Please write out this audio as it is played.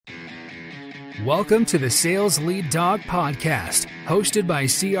Welcome to the Sales Lead Dog Podcast, hosted by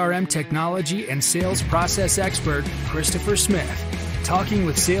CRM technology and sales process expert Christopher Smith, talking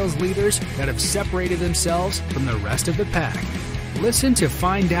with sales leaders that have separated themselves from the rest of the pack. Listen to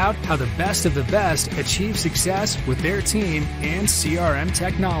find out how the best of the best achieve success with their team and CRM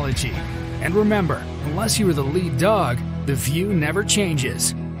technology. And remember, unless you are the lead dog, the view never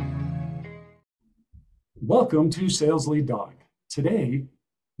changes. Welcome to Sales Lead Dog. Today,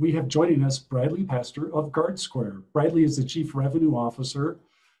 we have joining us Bradley Pastor of GuardSquare. Bradley is the Chief Revenue Officer,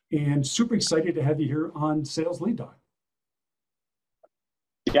 and super excited to have you here on Sales Lead Dog.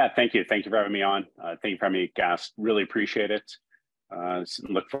 Yeah, thank you. Thank you for having me on. Thank you for having me, guest. Really appreciate it.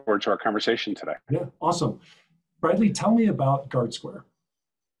 Look forward to our conversation today. Yeah, awesome. Bradley, tell me about GuardSquare.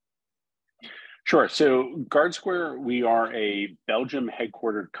 Sure. So GuardSquare, we are a Belgium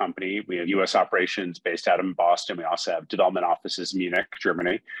headquartered company. We have U.S. operations based out in Boston. We also have development offices in Munich,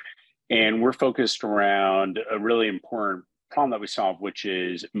 Germany. And we're focused around a really important problem that we solve, which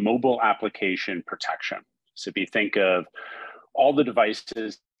is mobile application protection. So if you think of all the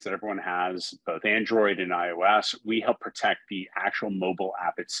devices that everyone has, both Android and iOS, we help protect the actual mobile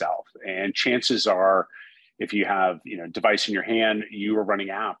app itself. And chances are, if you have device in your hand, you are running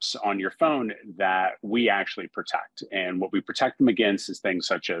apps on your phone that we actually protect. And what we protect them against is things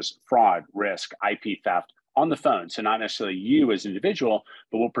such as fraud, risk, IP theft on the phone. So not necessarily you as an individual,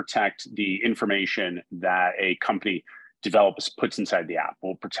 but we'll protect the information that a company develops, puts inside the app.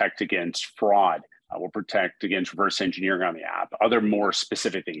 We'll protect against fraud. We'll protect against reverse engineering on the app, other more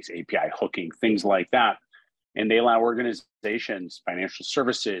specific things, API hooking, things like that. And they allow organizations, financial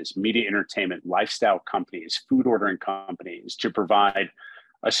services, media entertainment, lifestyle companies, food ordering companies to provide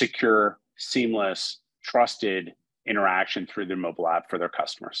a secure, seamless, trusted interaction through their mobile app for their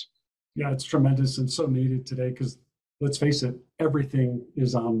customers. Yeah, it's tremendous and so needed today because let's face it, everything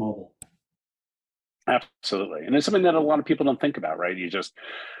is on mobile. Absolutely. And it's something that a lot of people don't think about, right? You just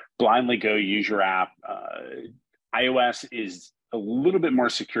blindly go use your app. iOS is a little bit more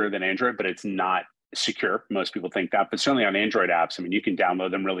secure than Android, but it's not secure. Most people think that, but certainly on Android apps, I mean, you can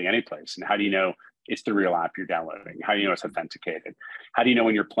download them really any place. And how do you know it's the real app you're downloading? How do you know it's authenticated? How do you know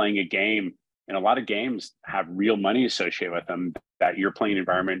when you're playing a game? And a lot of games have real money associated with them, that you're playing an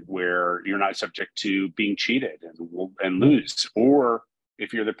environment where you're not subject to being cheated and lose. Or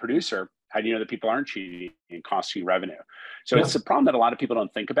if you're the producer, how do you know that people aren't cheating and costing you revenue? So It's a problem that a lot of people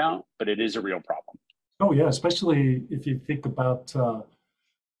don't think about, but it is a real problem. Oh yeah, especially if you think about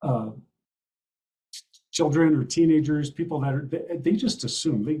children or teenagers, people that they just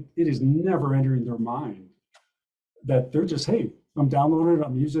assume, it is never entering their mind that they're just, hey, I'm downloading it,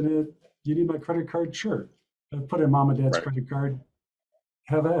 I'm using it. You need my credit card? Sure. Put in mom and dad's credit card,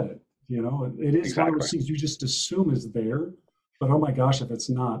 have at it. It is one of those things you just assume is there, but oh my gosh, if it's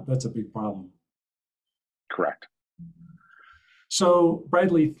not, that's a big problem. Correct. So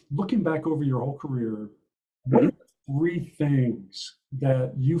Bradley, looking back over your whole career, what are three things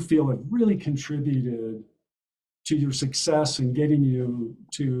that you feel have really contributed to your success in getting you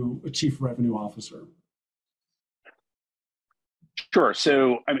to a chief revenue officer? Sure.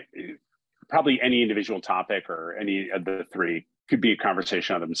 So, I mean, probably any individual topic or any of the three could be a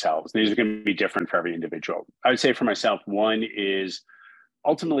conversation on themselves. These are going to be different for every individual. I would say for myself, one is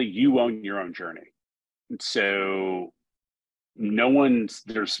ultimately you own your own journey. So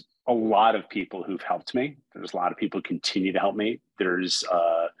there's a lot of people who've helped me. There's a lot of people who continue to help me. There's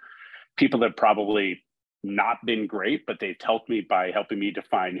people that probably not been great, but they've helped me by helping me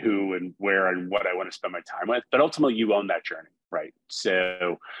define who and where and what I want to spend my time with. But ultimately, you own that journey, right?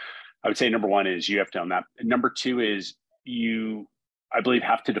 So I would say number one is you have to own that. Number two is you, I believe,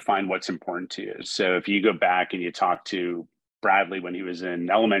 have to define what's important to you. So if you go back and you talk to Bradley when he was in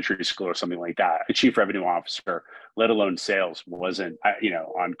elementary school or something like that, a chief revenue officer, let alone sales, wasn't,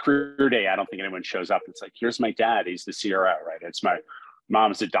 on career day, I don't think anyone shows up. It's like, here's my dad, he's the CRO, right? It's my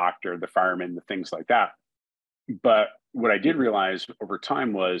mom's the doctor, the fireman, the things like that. But what I did realize over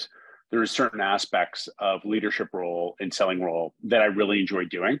time was there were certain aspects of leadership role and selling role that I really enjoyed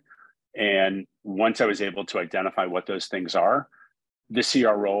doing. And once I was able to identify what those things are, the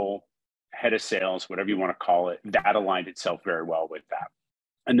CR role, head of sales, whatever you want to call it, that aligned itself very well with that.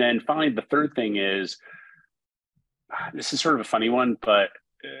 And then finally, the third thing is, this is sort of a funny one, but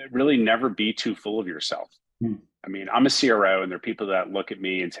really never be too full of yourself. I mean, I'm a CRO and there are people that look at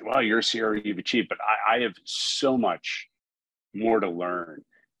me and say, well, you're a CRO, you've achieved, but I have so much more to learn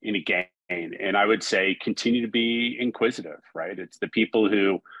in a game. And I would say continue to be inquisitive, right? It's the people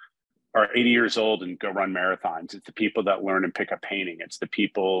who are 80 years old and go run marathons. It's the people that learn and pick up painting. It's the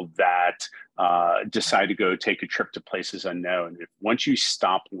people that decide to go take a trip to places unknown. Once you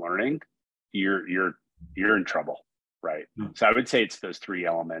stop learning, you're in trouble, right? Mm. So I would say it's those three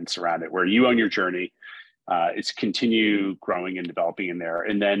elements around it, where you own your journey. It's continue growing and developing in there,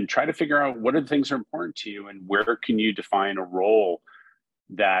 and then try to figure out what are the things that are important to you, and where can you define a role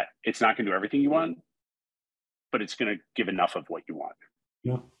that it's not going to do everything you want, but it's going to give enough of what you want.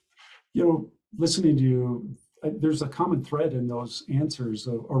 Yeah. Listening to you, there's a common thread in those answers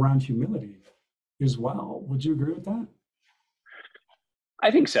around humility as well. Would you agree with that?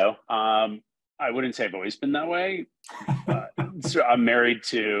 I think so. I wouldn't say I've always been that way. So I'm married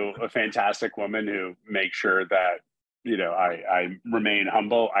to a fantastic woman who makes sure that, I remain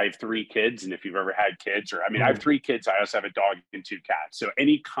humble. I have 3 kids. And if you've ever had kids, I have 3 kids. I also have a dog and 2 cats. So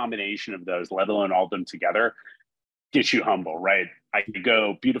any combination of those, let alone all of them together, gets you humble, right? I could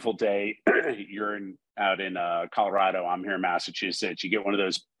go, beautiful day. You're out in Colorado. I'm here in Massachusetts. You get one of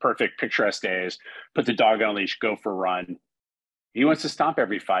those perfect picturesque days, put the dog on a leash, go for a run. He wants to stop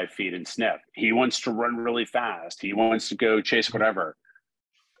every 5 feet and sniff. He wants to run really fast. He wants to go chase whatever.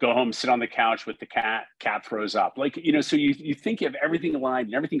 Go home, sit on the couch with the cat. Cat throws up. So you think you have everything aligned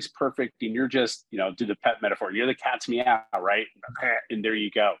and everything's perfect, and you're just, do the pet metaphor. You're the cat's meow, right? And there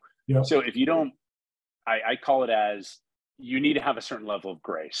you go. Yeah. So if you don't, I call it as, you need to have a certain level of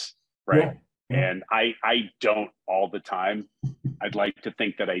grace, right? Yeah. And I don't all the time. I'd like to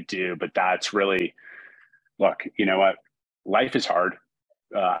think that I do, but that's really, look, you know what? Life is hard.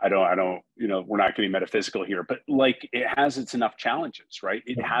 I don't, we're not getting metaphysical here, but it has its enough challenges, right?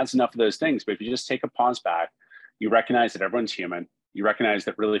 It has enough of those things. But if you just take a pause back, you recognize that everyone's human. You recognize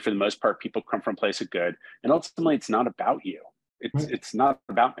that really, for the most part, people come from a place of good. And ultimately, it's not about you. It's not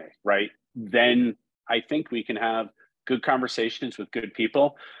about me, right? Then I think we can have good conversations with good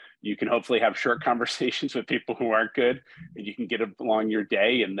people. You can hopefully have short conversations with people who aren't good, and you can get along your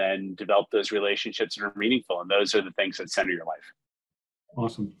day and then develop those relationships that are meaningful. And those are the things that center your life.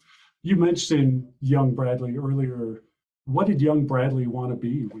 Awesome. You mentioned young Bradley earlier. What did young Bradley want to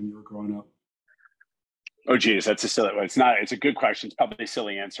be when you were growing up? Oh, geez, that's a silly one. It's a good question. It's probably a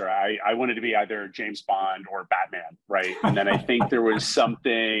silly answer. I wanted to be either James Bond or Batman, right? And then I think there was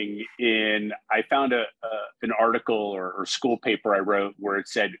something I found an article or school paper I wrote where it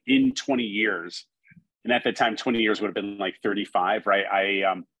said in 20 years, and at the time, 20 years would have been like 35, right?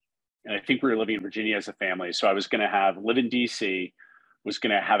 And I think we were living in Virginia as a family. So I was going to live in DC, was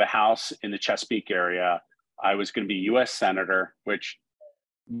going to have a house in the Chesapeake area. I was going to be U.S. Senator, which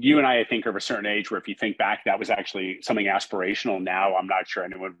you and I think, are of a certain age where if you think back, that was actually something aspirational. Now, I'm not sure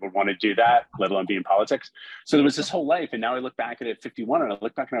anyone would want to do that, let alone be in politics. So there was this whole life. And now I look back at it at 51, and I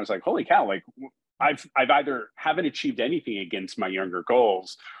look back and I was like, holy cow, I've either haven't achieved anything against my younger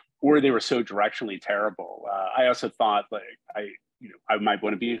goals, or they were so directionally terrible. I also thought I might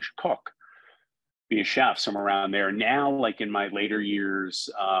want to be a cook, be a chef, somewhere around there. Now, in my later years,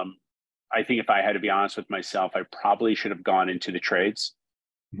 I think if I had to be honest with myself, I probably should have gone into the trades,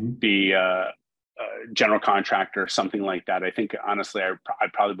 be a general contractor, something like that. I think, honestly, I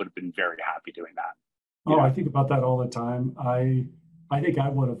probably would have been very happy doing that. I think about that all the time. I think I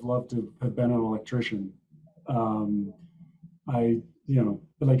would have loved to have been an electrician. But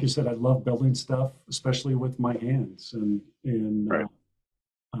like you said, I love building stuff, especially with my hands. Right.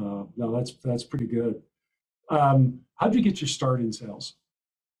 No, that's pretty good. How'd you get your start in sales?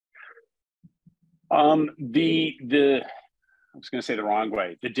 I was going to say the wrong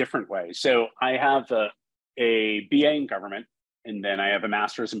way, the different way. So I have a BA in government, and then I have a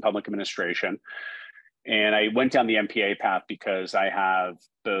master's in public administration. And I went down the MPA path because I have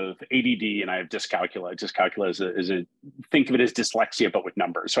both ADD and I have dyscalculia. Dyscalculia is think of it as dyslexia, but with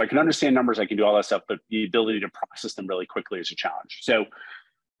numbers. So I can understand numbers, I can do all that stuff, but the ability to process them really quickly is a challenge. So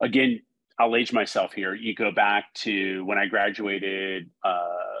again, I'll age myself here. You go back to when I graduated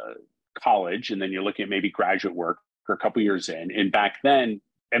college, and then you're looking at maybe graduate work for a couple years in. And back then,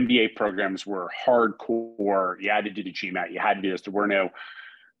 MBA programs were hardcore. You had to do the GMAT. You had to do this. There were no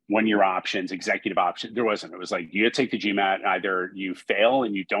one-year options, executive options. There wasn't. It was like, you take the GMAT, either you fail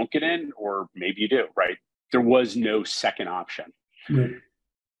and you don't get in, or maybe you do, right? There was no second option. Mm-hmm.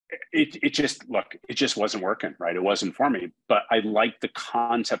 It just wasn't working, right? It wasn't for me, but I like the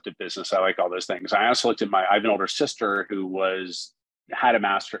concept of business. I like all those things. I also looked at I have an older sister who had a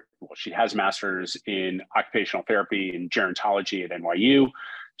master. Well, she has a master's in occupational therapy and gerontology at NYU.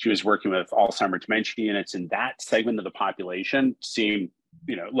 She was working with Alzheimer's dementia units, and that segment of the population seemed,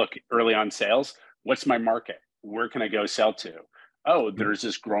 look, early on sales, what's my market? Where can I go sell to? Oh, there's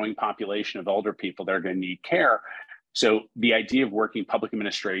this growing population of older people that are going to need care. So the idea of working public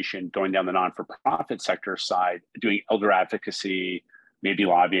administration, going down the non-for-profit sector side, doing elder advocacy, maybe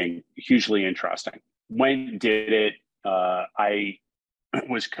lobbying, hugely interesting. When did it? I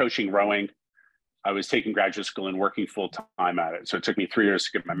was coaching rowing I was taking graduate school and working full time at it. So it took me 3 years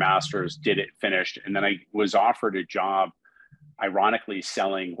to get my master's, did it, finished. And then I was offered a job, ironically,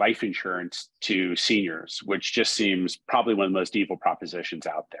 selling life insurance to seniors, which just seems probably one of the most evil propositions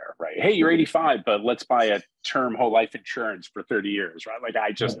out there, right? Hey, you're 85, but let's buy a term whole life insurance for 30 years, right? Like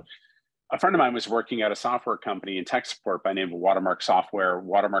a friend of mine was working at a software company in tech support by the name of Watermark Software.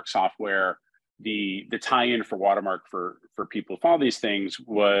 Watermark Software, the tie-in for Watermark for people who follow these things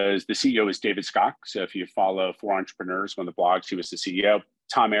was the CEO is David Scott. So if you follow For Entrepreneurs, one of the blogs, he was the CEO.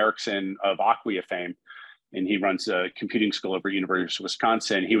 Tom Erickson of Acquia fame, and he runs a computing school over at University of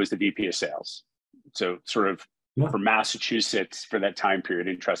Wisconsin. He was the VP of sales. So sort of for Massachusetts for that time period,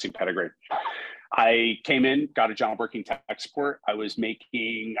 interesting pedigree. I came in, got a job working tech support. I was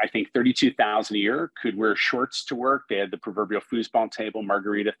making, I think, $32,000 a year, could wear shorts to work. They had the proverbial foosball table,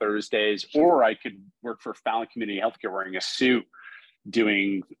 margarita Thursdays, or I could work for Fallon Community Healthcare wearing a suit,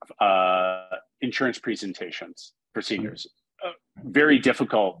 doing insurance presentations for seniors. Very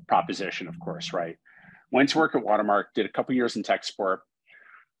difficult proposition, of course, right? Went to work at Watermark, did a couple years in tech support,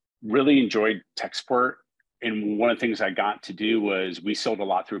 really enjoyed tech support. And one of the things I got to do was we sold a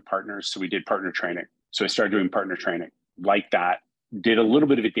lot through partners. So we did partner training. So I started doing partner training like that, did a little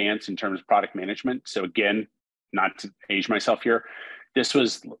bit of a dance in terms of product management. So again, not to age myself here, this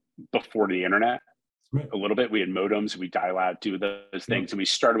was before the internet a little bit. We had modems, we dial out, do those things. And we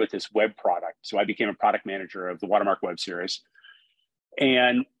started with this web product. So I became a product manager of the Watermark web series.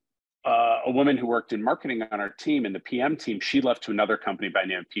 And a woman who worked in marketing on our team and the PM team, she left to another company by the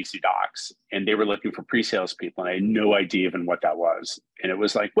name of PC Docs, and they were looking for pre-sales people. And I had no idea even what that was. And it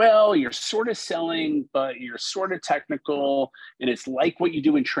was like, well, you're sort of selling, but you're sort of technical. And it's like what you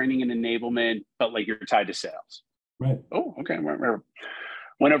do in training and enablement, but like you're tied to sales. Right. Oh, okay.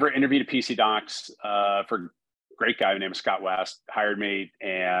 Went over, interviewed at PC Docs for a great guy named Scott West, hired me.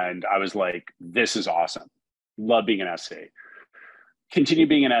 And I was like, this is awesome. Love being an SE. Continued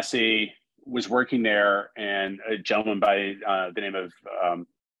being an SE, was working there, and a gentleman by the name of,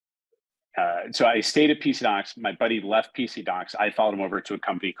 so I stayed at PC Docs. My buddy left PC Docs. I followed him over to a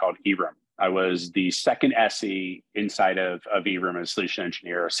company called eRoom. I was the second SE inside of eRoom, a solution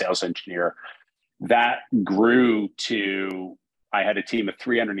engineer, a sales engineer. That grew to, I had a team of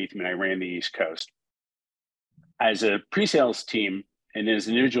 3 underneath me, and I ran the East Coast. As a pre-sales team, and as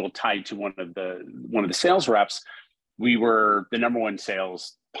an individual tied to one of the sales reps, we were the number one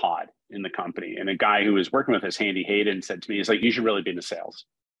sales pod in the company. And a guy who was working with us, Andy Hayden, said to me, he's like, you should really be in the sales.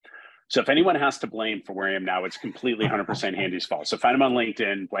 So if anyone has to blame for where I am now, it's completely 100% Andy's fault. So find him on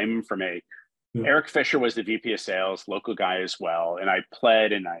LinkedIn, blame him for me. Yeah. Eric Fisher was the VP of sales, local guy as well. And I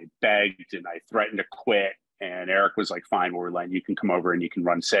pled and I begged and I threatened to quit. And Eric was like, fine, we're letting you can come over and you can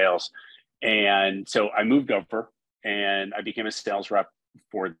run sales. And so I moved over and I became a sales rep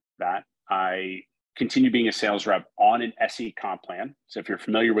for that. I continue being a sales rep on an SE comp plan. So if you're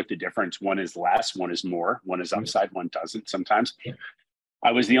familiar with the difference, one is less, one is more, one is upside, one doesn't sometimes.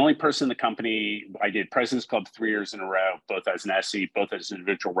 I was the only person in the company. I did President's Club 3 years in a row, both as an SE, both as an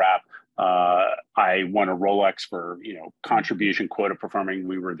individual rep. I won a Rolex for, contribution quota performing.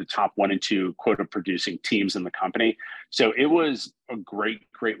 We were the top 1 and 2 quota producing teams in the company. So it was a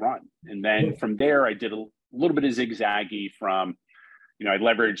great, great run. And then from there, I did a little bit of zigzaggy from, I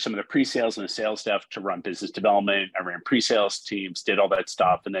leveraged some of the pre-sales and the sales stuff to run business development. I ran pre-sales teams, did all that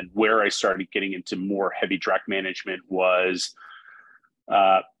stuff. And then where I started getting into more heavy direct management was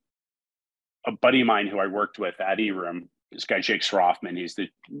a buddy of mine who I worked with at eRoom, this guy, Jake Sroffman. He's the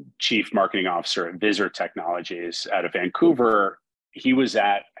chief marketing officer at Visor Technologies out of Vancouver. He was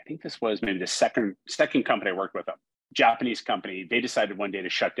at, I think this was maybe the second company I worked with, a Japanese company. They decided one day to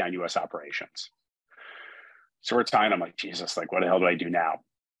shut down US operations. So we're talking, I'm like, Jesus, like, what the hell do I do now?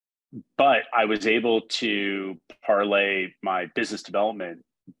 But I was able to parlay my business development,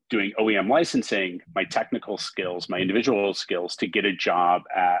 doing OEM licensing, my technical skills, my individual skills to get a job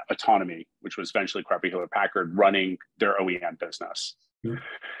at Autonomy, which was eventually Crosby Hewlett Packard, running their OEM business.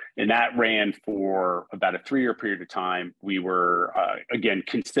 And that ran for about a 3-year period of time. We were, again,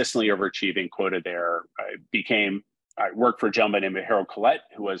 consistently overachieving quota there. I worked for a gentleman named Harold Collette,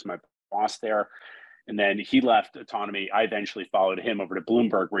 who was my boss there. And then he left Autonomy. I eventually followed him over to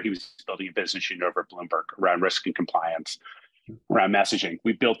Bloomberg, where he was building a business unit over at Bloomberg around risk and compliance, around messaging.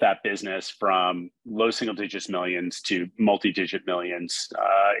 We built that business from low single digits millions to multi-digit millions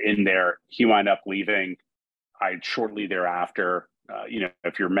in there. He wound up leaving. I shortly thereafter,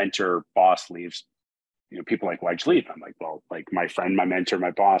 if your mentor boss leaves, people are like, why'd you leave? I'm like, well, like my friend, my mentor,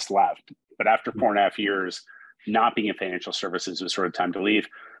 my boss left. But after 4.5 years, not being in financial services, it was sort of time to leave.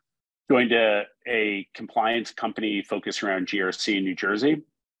 Going to a compliance company focused around GRC in New Jersey.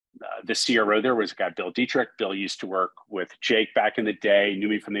 The CRO there was a guy, Bill Dietrich. Bill used to work with Jake back in the day, knew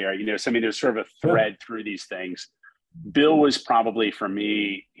me from the area. So I mean, there's sort of a thread through these things. Bill was probably, for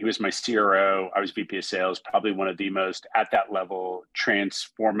me, he was my CRO. I was VP of sales, probably one of the most, at that level,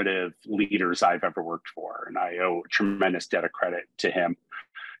 transformative leaders I've ever worked for. And I owe a tremendous debt of credit to him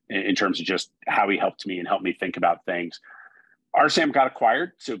in terms of just how he helped me and helped me think about things. RSAM got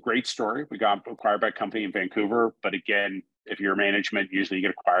acquired. So great story. We got acquired by a company in Vancouver. But again, if you're management, usually you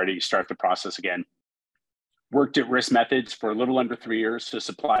get acquired and you start the process again. Worked at Risk Methods for a little under 3 years. So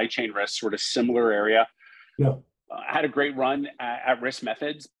supply chain risk, sort of similar area. Yeah. Had a great run at Risk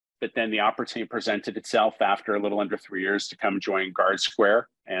Methods, but then the opportunity presented itself after a little under 3 years to come join Guard Square.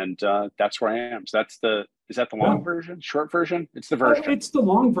 And that's where I am. So is that the long version, short version? It's the version. It's the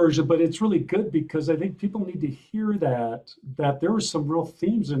long version, but it's really good because I think people need to hear that there were some real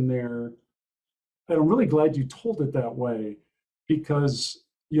themes in there. And I'm really glad you told it that way because,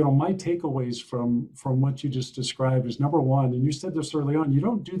 my takeaways from what you just described is, number one, and you said this early on, you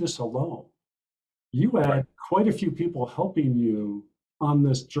don't do this alone. You had quite a few people helping you on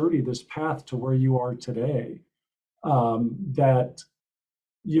this journey, this path to where you are today. Also,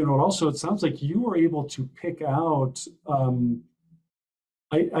 it sounds like you were able to pick out, I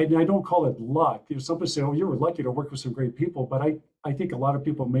don't call it luck. Some people say, oh, you were lucky to work with some great people, but I think a lot of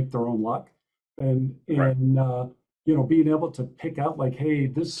people make their own luck. And being able to pick out like, hey,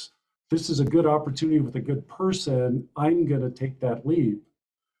 this is a good opportunity with a good person, I'm going to take that leap.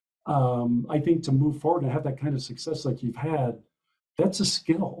 I think to move forward and have that kind of success like you've had, that's a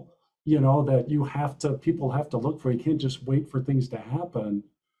skill, that people have to look for. You can't just wait for things to happen.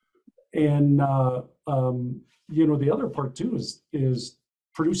 And, the other part too is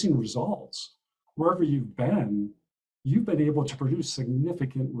producing results. Wherever you've been able to produce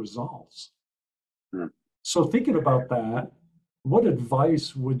significant results. Sure. So thinking about that, what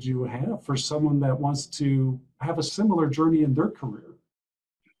advice would you have for someone that wants to have a similar journey in their career?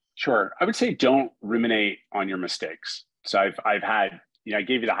 Sure. I would say don't ruminate on your mistakes. So I've had, I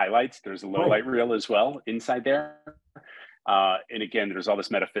gave you the highlights. There's a low light reel as well inside there. And again, there's all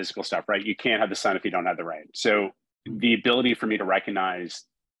this metaphysical stuff, right? You can't have the sun if you don't have the rain. So the ability for me to recognize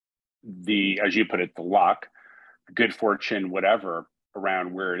as you put it, the luck, the good fortune, whatever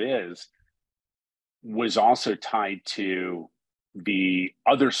around where it is, was also tied to the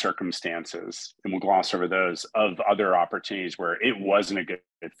other circumstances, and we'll gloss over those, of other opportunities where it wasn't a good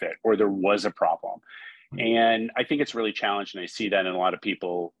fit or there was a problem. And I think it's really challenged, and I see that in a lot of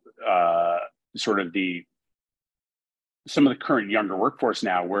people, some of the current younger workforce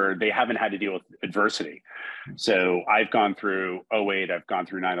now, where they haven't had to deal with adversity. So I've gone through 2008, I've gone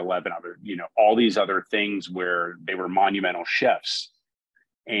through 9/11, all these other things where they were monumental shifts.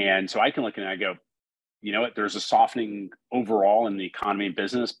 And so I can look and I go, you know what, there's a softening overall in the economy and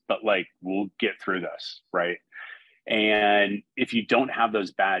business, but we'll get through this, right? And if you don't have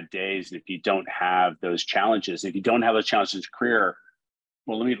those bad days, and if you don't have those challenges, if you don't have those challenges in your career,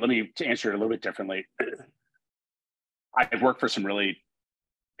 well, let me to answer it a little bit differently. I've worked for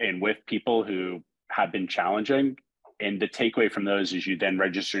and with people who have been challenging. And the takeaway from those is you then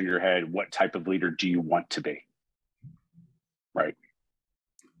register in your head, what type of leader do you want to be? Right.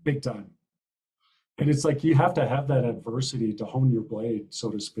 Big time. And it's like you have to have that adversity to hone your blade,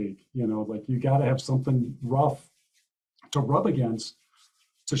 so to speak. You got to have something rough to rub against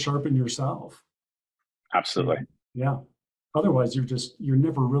to sharpen yourself. Absolutely. Yeah. Otherwise, you're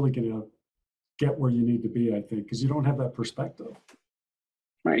never really going to get where you need to be, I think, because you don't have that perspective.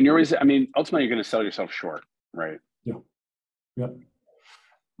 Right. And ultimately, you're going to sell yourself short. Right. Yeah. Yeah.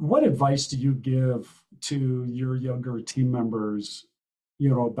 What advice do you give to your younger team members,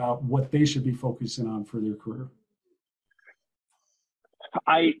 about what they should be focusing on for their career?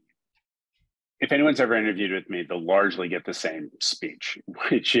 If anyone's ever interviewed with me, they'll largely get the same speech,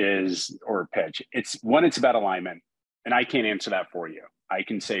 or pitch. It's about alignment. And I can't answer that for you. I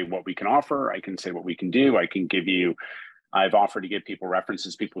can say what we can offer. I can say what we can do. I've offered to give people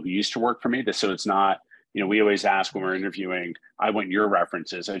references, people who used to work for me. So it's not, we always ask when we're interviewing, I want your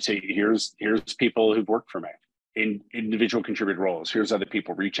references. I'd say, here's people who've worked for me in individual contributor roles. Here's other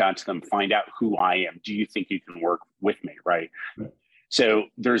people, reach out to them, find out who I am. Do you think you can work with me? Right. So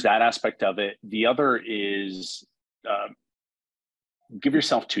there's that aspect of it. The other is give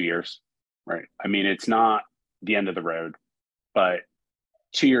yourself 2 years, right? It's not the end of the road, but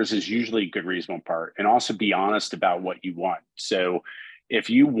 2 years is usually a good reasonable part. And also be honest about what you want. So if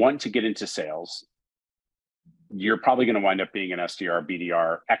you want to get into sales, you're probably going to wind up being an SDR,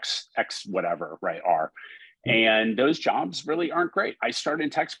 BDR, X whatever, right? R. And those jobs really aren't great. I started in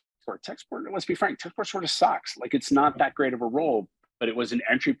tech support. Tech support, let's be frank, tech support sort of sucks. It's not that great of a role, but it was an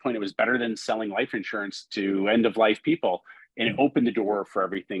entry point. It was better than selling life insurance to end of life people. And it opened the door for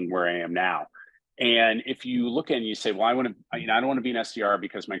everything where I am now. And if you look at it and you say, well, I don't want to be an SDR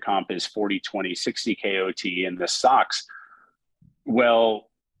because my comp is 40, 20, 60 KOT and this sucks. Well,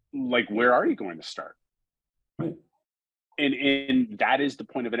 like, where are you going to start? Right. And that is the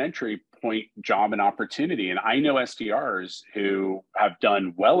point of an entry point, job and opportunity. And I know SDRs who have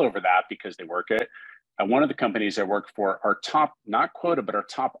done well over that because they work at one of the companies I work for. Our top, not quota, but our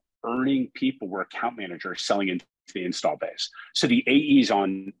top earning people were account managers selling into the install base. So the AEs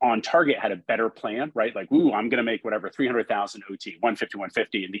on target had a better plan, right? Like, ooh, I'm going to make whatever 300,000 OT,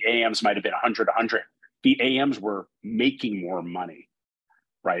 150, and the AMs might have been 100. The AMs were making more money,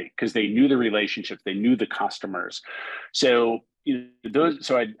 right? Because they knew the relationships, they knew the customers. So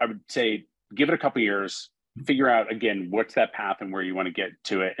I would say, give it a couple of years, figure out again, what's that path and where you want to get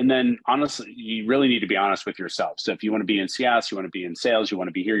to it. And then honestly, you really need to be honest with yourself. So if you want to be in CS, you want to be in sales, you want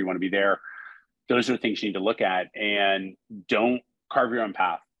to be here, you want to be there, those are the things you need to look at, and don't carve your own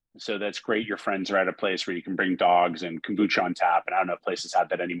path. So that's great. Your friends are at a place where you can bring dogs and kombucha on tap. And I don't know if places have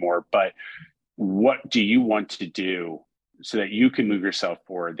that anymore, but what do you want to do so that you can move yourself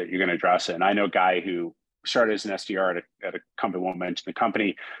forward, that you're going to address it? And I know a guy who started as an SDR at a company, won't mention the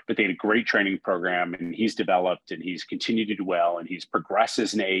company, but they had a great training program, and he's developed and he's continued to do well, and he's progressed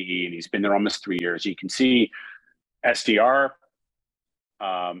as an AE, and he's been there almost 3 years. You can see SDR,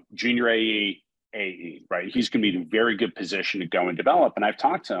 junior AE, right? He's going to be in a very good position to go and develop. And I've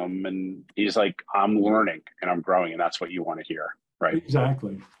talked to him, and he's like, I'm learning and I'm growing, and that's what you want to hear, right?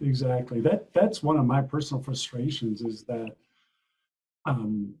 Exactly. That's one of my personal frustrations, is that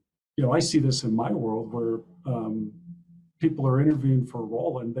I see this in my world where people are interviewing for a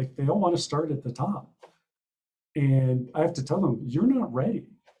role and they all want to start at the top. And I have to tell them, you're not ready.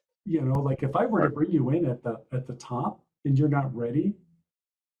 Like, if I were to bring you in at the top and you're not ready,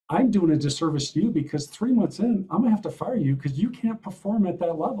 I'm doing a disservice to you, because 3 months in, I'm gonna have to fire you because you can't perform at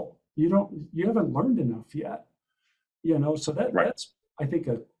that level. You haven't learned enough yet. So that's, I think,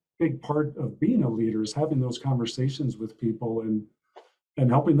 a big part of being a leader, is having those conversations with people and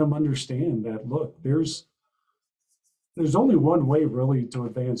helping them understand that, look, there's only one way really to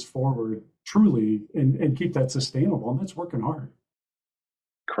advance forward truly and keep that sustainable, and that's working hard.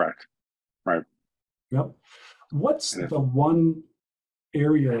 Correct. Right. Yep. What's the one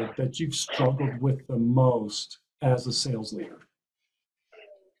area that you've struggled with the most as a sales leader?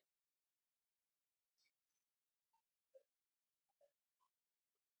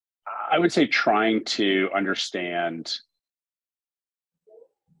 I would say trying to understand,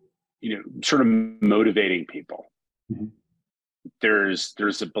 sort of motivating people. Mm-hmm.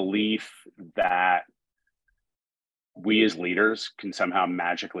 There's a belief that we as leaders can somehow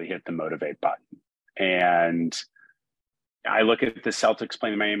magically hit the motivate button. And I look at the Celtics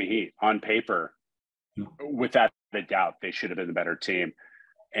playing the Miami Heat. On paper, without a doubt, they should have been a better team.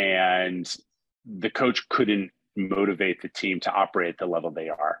 And the coach couldn't motivate the team to operate at the level they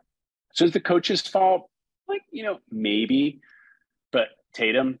are. So is the coach's fault? Like, maybe. But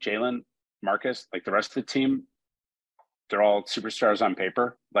Tatum, Jalen, Marcus, like the rest of the team, they're all superstars on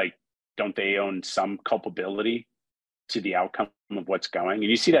paper. Like, don't they own some culpability to the outcome of what's going? And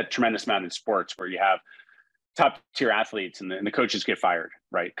you see that tremendous amount in sports, where you have top tier athletes and the coaches get fired,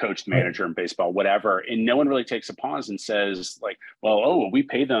 right? Coach, the manager in baseball, whatever. And no one really takes a pause and says, like, well, we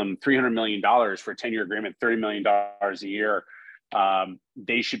pay them $300 million for a 10-year agreement, $30 million a year.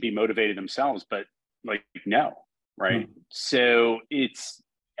 They should be motivated themselves, but like, no, right? So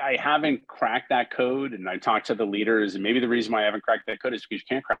I haven't cracked that code, and I talked to the leaders, and maybe the reason why I haven't cracked that code is because you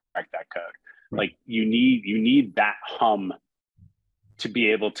can't crack that code. Like, you need that hum to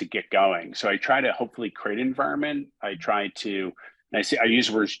be able to get going. So I try to hopefully create an environment. I use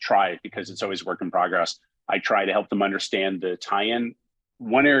the words try because it's always a work in progress. I try to help them understand the tie-in.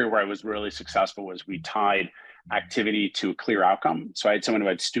 One area where I was really successful was we tied activity to a clear outcome. So I had someone who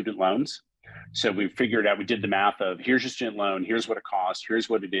had student loans. So we figured out, we did the math of, here's your student loan, here's what it costs, here's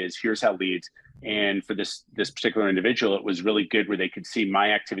what it is, here's how it leads. And for this particular individual, it was really good where they could see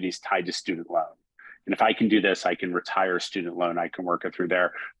my activities tied to student loan. And if I can do this, I can retire a student loan, I can work it through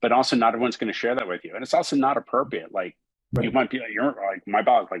there. But also, not everyone's going to share that with you. And it's also not appropriate. Like, you might be like, you're like, my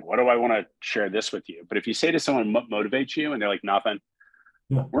boss, like, what do I want to share this with you? But if you say to someone, what motivates you? And they're like, nothing,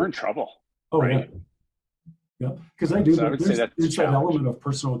 we're in trouble. Right? Yeah, because I do. So there's that element of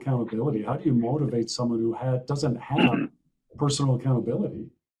personal accountability. How do you motivate someone who doesn't have personal accountability?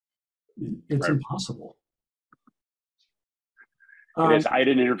 It's impossible. It is. I had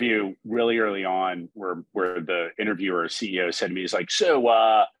an interview really early on where the interviewer, CEO, said to me, he's like,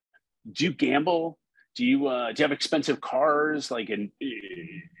 so do you gamble? do you have expensive cars? Like, in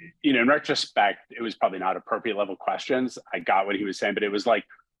retrospect, it was probably not appropriate level questions. I got what he was saying, but it was like,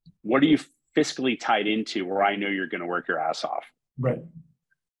 what are you fiscally tied into where I know you're going to work your ass off? Right.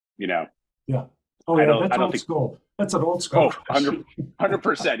 Yeah. Oh yeah, that's old school. That's an old school. Oh,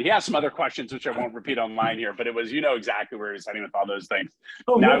 100%. He has some other questions, which I won't repeat online here, but it was, exactly where he's heading with all those things.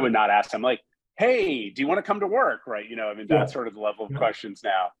 I would not ask him like, hey, do you want to come to work? Right. That's sort of the level of questions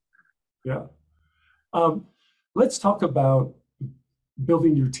now. Yeah. Let's talk about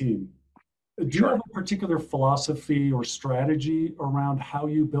building your team. Do you have a particular philosophy or strategy around how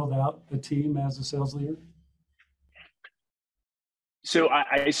you build out the team as a sales leader? So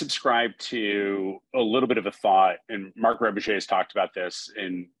I subscribe to a little bit of a thought, and Mark Robichaud has talked about this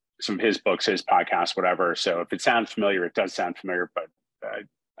in some of his books, his podcasts, whatever. So if it sounds familiar, it does sound familiar, but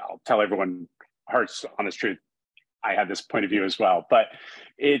I'll tell everyone, heart's honest truth, I have this point of view as well. But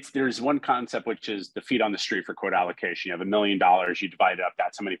there's one concept, which is the feet on the street for quota allocation. You have $1 million, you divide it up,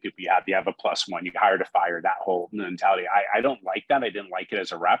 that's how many people you have a +1, you hire to fire, that whole mentality. I don't like that. I didn't like it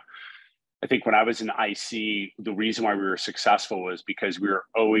as a rep. I think when I was in IC, the reason why we were successful was because we were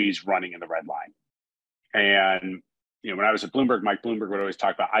always running in the red line. And when I was at Bloomberg, Mike Bloomberg would always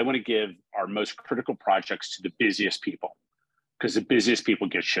talk about, I want to give our most critical projects to the busiest people, because the busiest people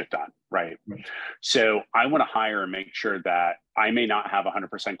get shit done, right? So I want to hire and make sure that I may not have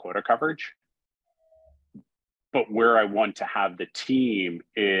 100% quota coverage, but where I want to have the team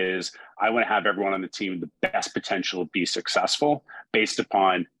is I want to have everyone on the team the best potential to be successful based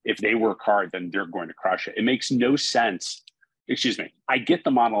upon if they work hard, then they're going to crush it. It makes no sense. Excuse me. I get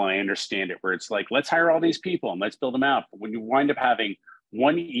the model and I understand it where it's like, let's hire all these people and let's build them out. But when you wind up having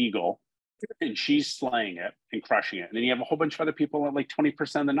one eagle and she's slaying it and crushing it, and then you have a whole bunch of other people at like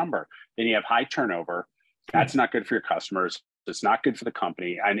 20% of the number, then you have high turnover. That's not good for your customers. It's not good for the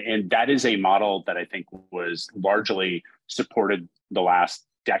company. And that is a model that I think was largely supported the last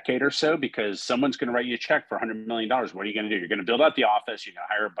decade or so, because someone's going to write you a check for $100 million. What are you going to do? You're going to build out the office. You're going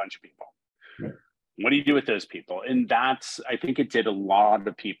to hire a bunch of people. Right. What do you do with those people? And I think it did a lot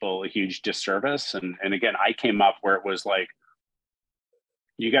of people a huge disservice. And again, I came up where it was like,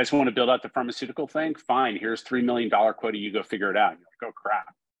 you guys want to build out the pharmaceutical thing? Fine. Here's $3 million quota. You go figure it out. You're like, oh crap,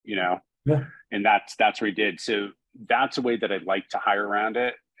 Yeah. And that's what we did. So that's a way that I'd like to hire around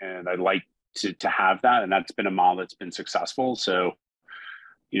it. And I'd like to have that. And that's been a model that's been successful. So,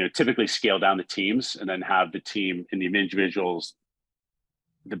 typically scale down the teams and then have the team and the individuals,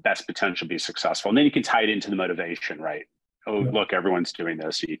 the best potential to be successful. And then you can tie it into the motivation, right? Look, everyone's doing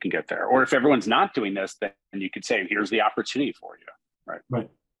this, so you can get there. Or if everyone's not doing this, then you could say, here's the opportunity for you, right?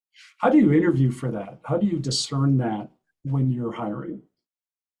 How do you interview for that? How do you discern that when you're hiring?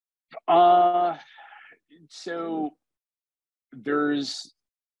 So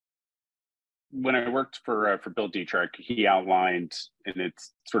when I worked for Bill Dietrich, he outlined, and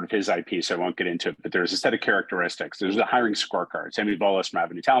it's sort of his IP, so I won't get into it, but there's a set of characteristics. There's a hiring scorecard. Sammy Volos from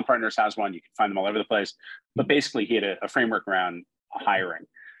Avenue Talent Partners has one. You can find them all over the place. But basically, he had a framework around hiring.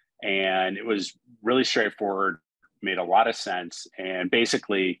 And it was really straightforward, made a lot of sense. And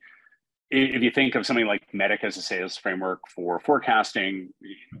basically, if you think of something like MEDIC as a sales framework for forecasting,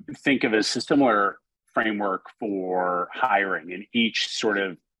 think of it as a similar framework for hiring, and each sort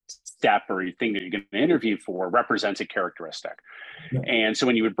of step or thing that you're going to interview for represents a characteristic. Yeah. And so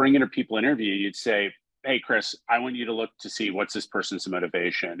when you would bring in a people interview, you'd say, hey, Chris, I want you to look to see what's this person's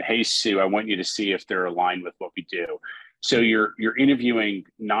motivation. Hey, Sue, I want you to see if they're aligned with what we do. So you're interviewing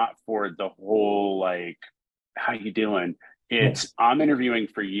not for the whole, like, how you doing? It's I'm interviewing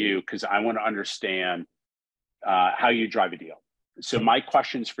for you because I want to understand how you drive a deal. So my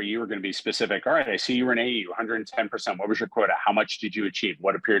questions for you are going to be specific. All right, I see you were an AE, 110%. What was your quota? How much did you achieve?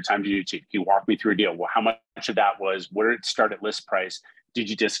 What a period of time did you achieve? Can you walk me through a deal? Well, how much of that was, where did it start at list price? Did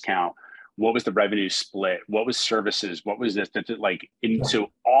you discount? What was the revenue split? What was services? What was this? Like, and so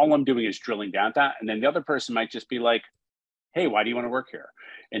all I'm doing is drilling down that. And then the other person might just be like, hey, why do you want to work here?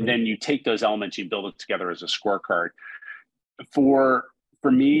 And then you take those elements, you build it together as a scorecard. For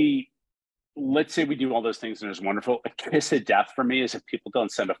me, let's say we do all those things and it's wonderful. A kiss of death for me is if people don't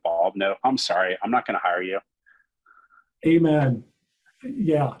send a follow-up note. I'm sorry, I'm not going to hire you. Amen.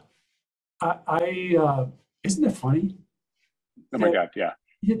 Yeah. I isn't it funny? Oh my God, yeah.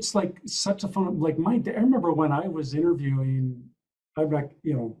 It's like such a fun, like I remember when I was interviewing, I'm like,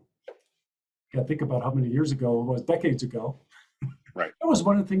 I think about how many years ago it was, decades ago. Right. That was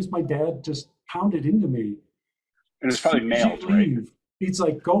one of the things my dad just pounded into me. And it's probably mailed, right? It's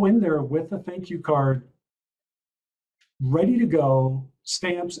like, go in there with a thank you card, ready to go,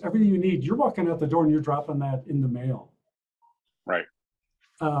 stamps, everything you need. You're walking out the door and you're dropping that in the mail. Right.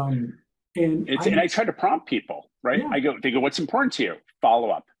 And I try to prompt people, right? Yeah. They go, what's important to you? Follow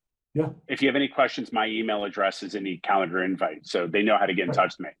up. Yeah. If you have any questions, my email address is in the calendar invite. So they know how to get in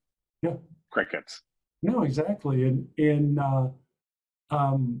touch with me. Yeah. Crickets. No, exactly.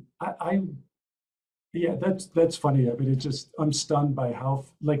 Yeah, that's funny. I mean, I'm stunned by how,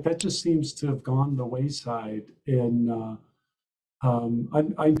 like, that just seems to have gone the wayside. And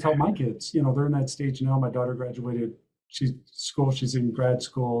I tell my kids, they're in that stage now. My daughter graduated, she's in grad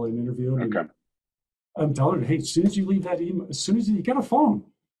school and interviewing. Okay. And I'm telling her, hey, as soon as you leave that email, as soon as you get a phone,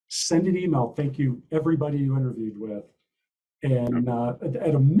 send an email. Thank you, everybody you interviewed with. And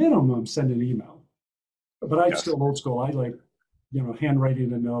at a minimum, send an email. But I'm still old school. I like,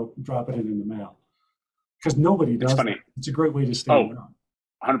 handwriting a note, dropping it in the mail. Because nobody does that. It's a great way to stay around.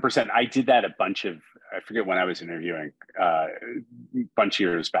 100%. I did that I forget when I was interviewing, a bunch of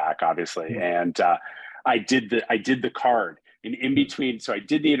years back, obviously. Yeah. And I did the card in between. So I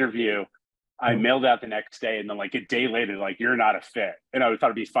did the interview. I mailed out the next day, and then like a day later, like, you're not a fit. And I thought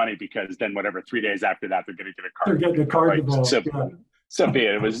it'd be funny because then 3 days after that, they're going to get a card. They're getting a card. Right? So be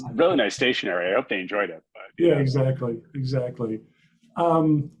it. It was really nice stationery. I hope they enjoyed it. But, yeah, exactly.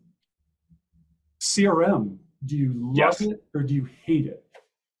 CRM, do you love it or do you hate it?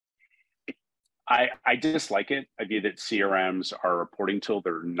 I dislike it. I view that CRMs are a reporting tool.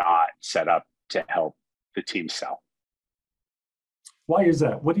 They're not set up to help the team sell. Why is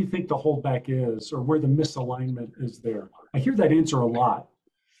that? What do you think the holdback is, or where the misalignment is there? I hear that answer a lot.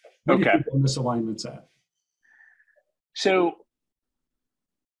 Where do you think the misalignment's at? So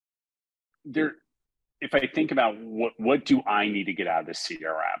if I think about what do I need to get out of the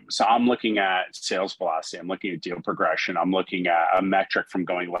CRM? So I'm looking at sales velocity. I'm looking at deal progression. I'm looking at a metric from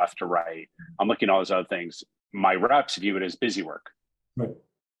going left to right. I'm looking at all those other things. My reps view it as busy work. Right.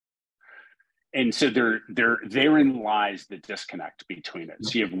 And so therein lies the disconnect between it.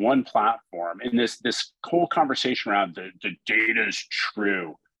 So you have one platform, and this whole conversation around the data is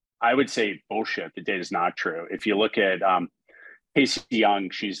true. I would say bullshit. The data is not true. If you look at Casey Young,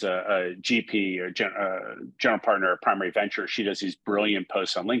 she's a GP, or general partner of Primary Venture. She does these brilliant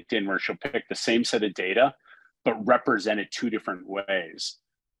posts on LinkedIn where she'll pick the same set of data, but represent it two different ways.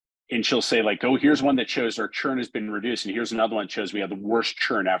 And she'll say, like, oh, here's one that shows our churn has been reduced, and here's another one that shows we have the worst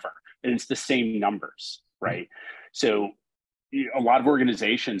churn ever. And it's the same numbers, right? So a lot of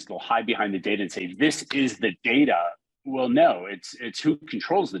organizations, they'll hide behind the data and say, this is the data. Well, no, it's who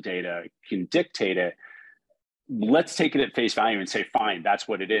controls the data can dictate it. Let's take it at face value and say, fine, that's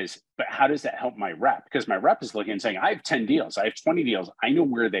what it is. But how does that help my rep? Because my rep is looking and saying, I have 10 deals, I have 20 deals, I know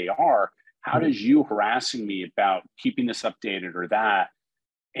where they are. How does you harassing me about keeping this updated or that?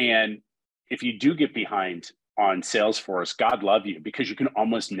 And if you do get behind on Salesforce, God love you, because you can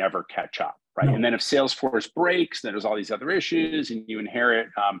almost never catch up, right? No. And then if Salesforce breaks, then there's all these other issues, and you inherit.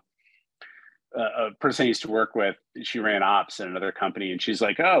 A person I used to work with, she ran ops at another company, and she's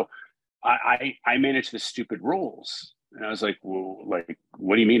like, oh, I manage the stupid rules. And I was like, well, like,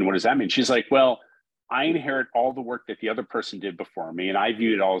 what do you mean? What does that mean? She's like, well, I inherit all the work that the other person did before me, and I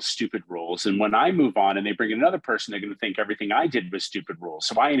view it all as stupid rules. And when I move on and they bring in another person, they're going to think everything I did was stupid rules.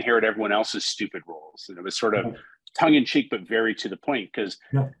 So I inherit everyone else's stupid rules. And it was sort of tongue in cheek, but very to the point, because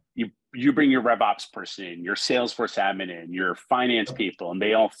you bring your RevOps person in, your Salesforce admin in, your finance people, and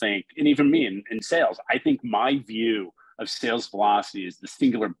they all think, and even me in sales, I think my view of sales velocity is the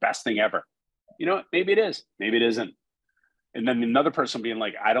singular best thing ever. You know what? Maybe it is. Maybe it isn't. And then another person being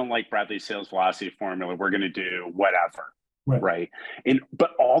like, I don't like Bradley's sales velocity formula. We're going to do whatever. Right.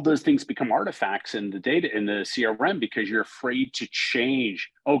 But all those things become artifacts in the data, in the CRM, because you're afraid to change.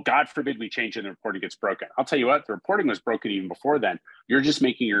 Oh, God forbid we change and the reporting gets broken. I'll tell you what, the reporting was broken even before then. You're just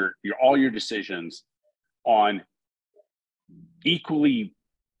making all your decisions on equally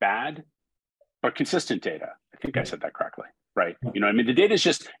bad, but consistent data. I think I said that correctly. Right. You know what I mean? The data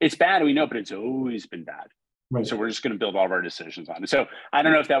is it's bad. We know, but it's always been bad. Right. So we're just going to build all of our decisions on it. So I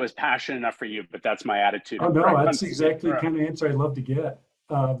don't know if that was passionate enough for you, but that's my attitude. Oh, no, that's exactly the kind of answer I'd love to get.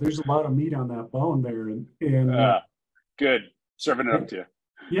 There's a lot of meat on that bone there. And good. Serving it up to you.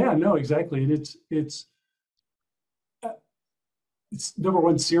 Yeah, no, exactly. And it's number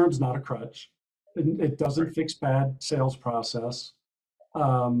one, CRM's not a crutch. It doesn't fix bad sales process.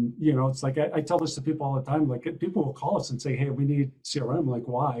 It's like, I tell this to people all the time, like, people will call us and say, hey, we need CRM. I'm like,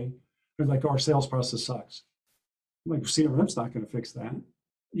 why? They're like, our sales process sucks. I'm like, CRM's not going to fix that.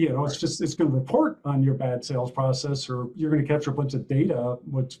 It's going to report on your bad sales process, or you're going to capture a bunch of data,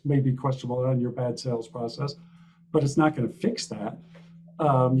 which may be questionable on your bad sales process, but it's not going to fix that.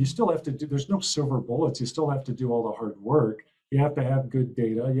 You still have to there's no silver bullets. You still have to do all the hard work. You have to have good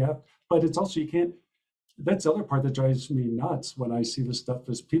data. But it's also, you that's the other part that drives me nuts when I see this stuff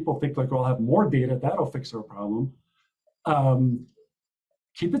is people think like, well, I'll have more data, that'll fix our problem.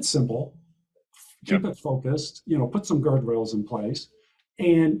 Keep it simple, keep it focused, put some guardrails in place.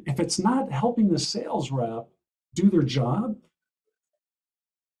 And if it's not helping the sales rep do their job,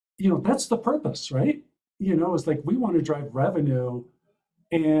 that's the purpose, right? It's like we want to drive revenue.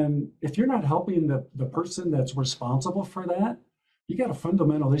 And if you're not helping the person that's responsible for that, you got a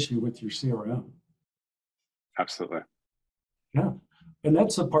fundamental issue with your CRM. Absolutely. Yeah. And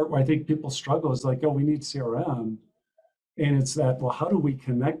that's the part where I think people struggle is like, oh, we need CRM. And it's that, well, how do we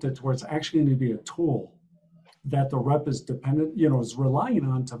connect it to where it's actually going to be a tool that the rep is dependent, is relying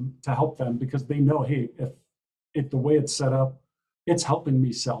on to help them because they know, hey, if the way it's set up, it's helping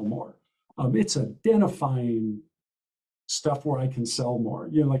me sell more. It's identifying stuff where I can sell more.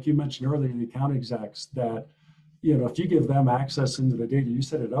 Like you mentioned earlier, the account execs that, if you give them access into the data, you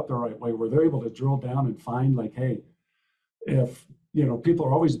set it up the right way where they're able to drill down and find like, hey, if, people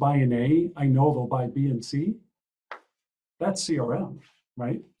are always buying A, I know they'll buy B and C. That's CRM,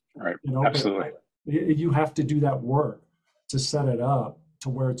 right? Right. Absolutely. You have to do that work to set it up to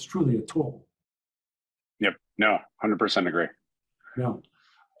where it's truly a tool. Yep. No, 100% agree. Yeah.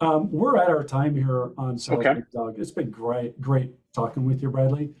 We're at our time here on Sales Lead Dog. It's been great talking with you,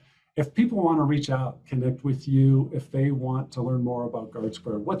 Bradley. If people want to reach out, connect with you, if they want to learn more about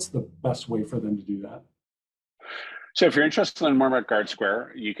GuardSquare, what's the best way for them to do that? So if you're interested to learn more about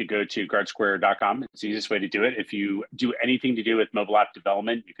GuardSquare, you could go to guardsquare.com. It's the easiest way to do it. If you do anything to do with mobile app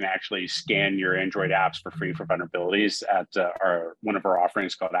development, you can actually scan your Android apps for free for vulnerabilities at one of our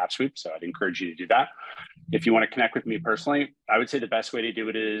offerings called App Sweep. So I'd encourage you to do that. If you want to connect with me personally, I would say the best way to do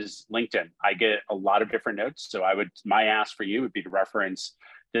it is LinkedIn. I get a lot of different notes. So my ask for you would be to reference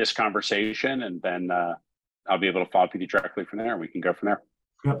this conversation, and then I'll be able to follow up with you directly from there. We can go from there.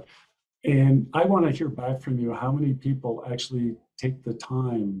 Yep. And I want to hear back from you how many people actually take the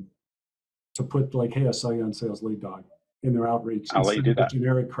time to put like, hey, I saw you on Sales Lead Dog in their outreach. I'll let you do that. The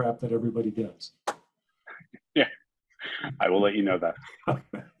generic crap that everybody gets. Yeah, I will let you know that.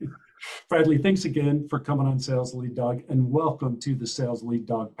 Bradley, thanks again for coming on Sales Lead Dog, and welcome to the Sales Lead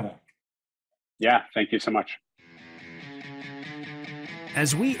Dog Pack. Yeah, thank you so much.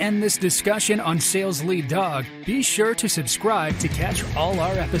 As we end this discussion on Sales Lead Dog, be sure to subscribe to catch all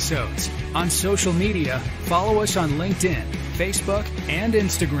our episodes. On social media, follow us on LinkedIn, Facebook, and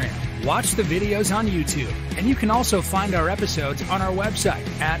Instagram. Watch the videos on YouTube, and you can also find our episodes on our website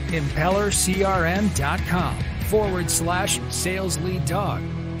at impellercrm.com/Sales Lead Dog.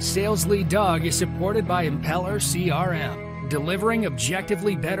 Sales Lead Dog is supported by Impeller CRM, delivering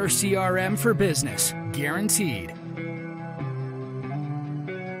objectively better CRM for business, guaranteed.